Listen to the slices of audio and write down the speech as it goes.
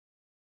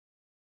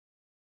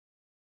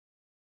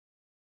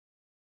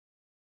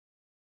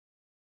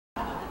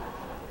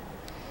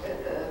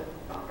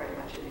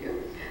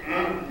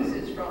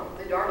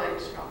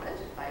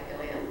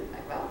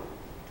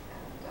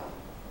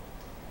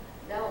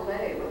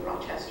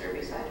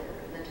beside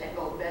her in the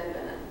tangled bed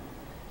linen.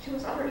 She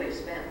was utterly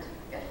spent,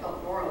 yet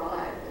felt more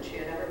alive than she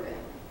had ever been.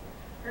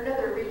 Her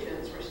nether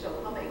regions were still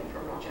humming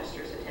from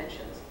Rochester's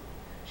attentions.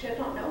 She had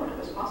not known it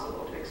was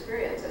possible to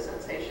experience a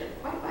sensation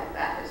quite like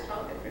that his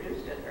tongue had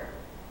produced in her.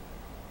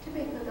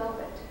 Tipping the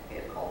velvet, he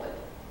had called it.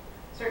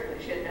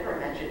 Certainly she had never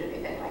imagined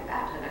anything like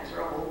that, an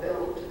inexorable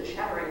build to the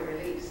shattering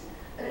release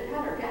that had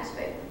had her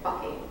gasping,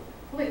 bucking,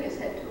 pulling his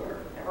head to her,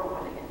 never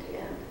wanting it to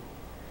end.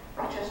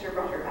 Rochester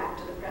brought her back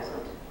to the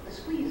present, with a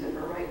squeeze of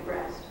her right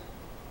breast.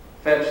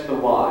 Fetch the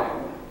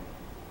wine.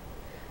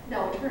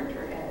 Nell turned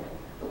her head.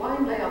 The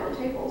wine lay on the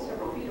table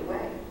several feet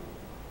away.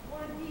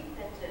 Why did he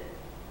fetch it?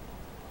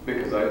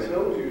 Because I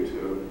told you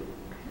to.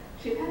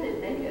 She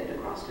padded naked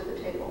across to the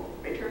table,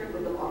 returned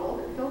with the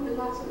bottle and filled the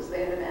glasses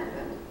they had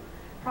abandoned.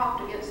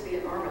 Propped against the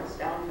enormous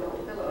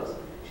down-filled pillows,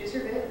 she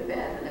surveyed the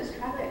bed and its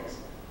trappings.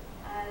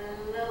 I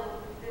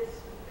love this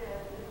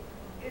bed.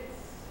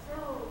 It's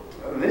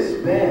so...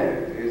 This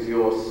bed is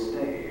your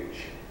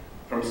stage.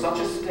 From such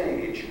a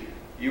stage,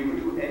 you could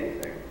do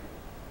anything.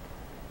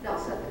 Nell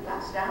set the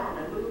glass down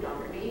and moved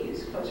on her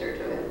knees closer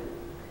to him.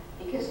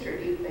 He kissed her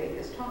deeply,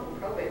 his tongue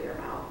probing her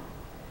mouth.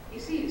 He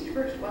seized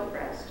first one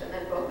breast and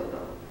then both of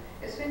them,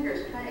 his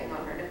fingers playing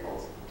on her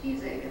nipples,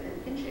 teasing and then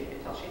pinching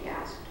until she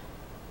gasped.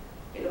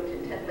 He looked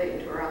intently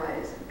into her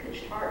eyes and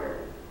pinched harder.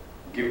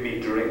 Give me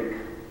drink.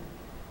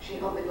 She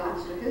held the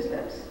glass to his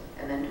lips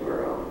and then to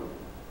her own.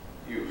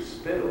 You've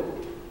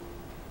spilled.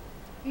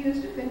 He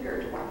used a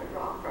finger to wipe a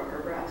drop from her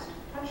breast,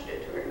 touched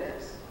it to her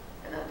lips,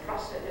 and then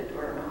thrust it into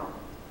her mouth.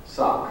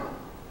 Suck.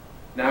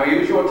 Now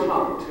use your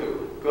tongue,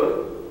 too.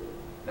 Good.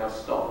 Now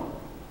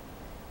stop.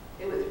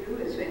 He withdrew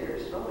his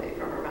fingers slowly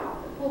from her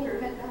mouth and pulled her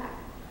head back,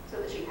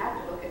 so that she had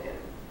to look at him,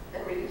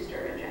 then released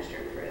her and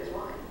gestured for his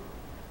wine.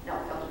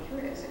 Nell felt a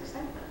curious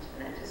excitement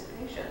and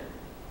anticipation.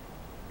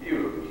 You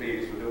look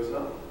pleased with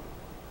yourself.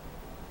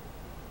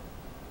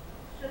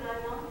 Should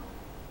I not?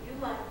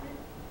 You liked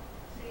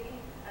it. See,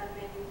 I've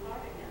made you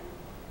part again.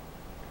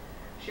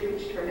 She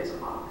reached for his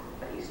clock,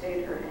 but he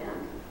stayed her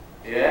hand.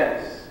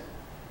 Yes,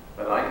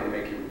 but I can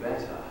make you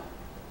better.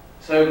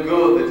 So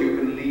good that you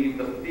can leave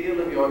the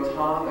feel of your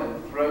tongue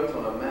and throat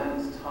on a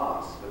man's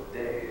task for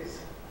days.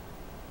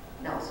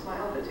 Nell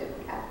smiled at him,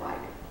 cat-like.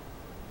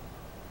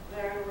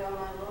 Very well,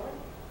 my lord.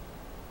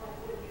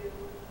 What would you...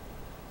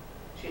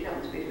 She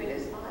dumped between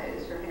his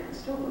thighs, her hands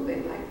still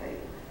moving lightly,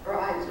 her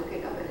eyes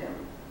looking up at him.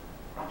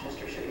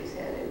 Rochester shook his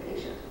head,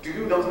 impatient. Do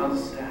you not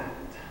understand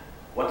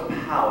what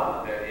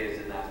power there is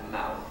in that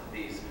mouth,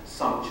 these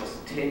sumptuous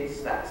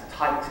tits, that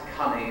tight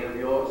cunny of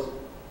yours?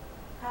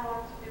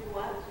 Power to do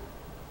what?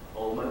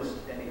 Almost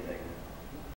anything.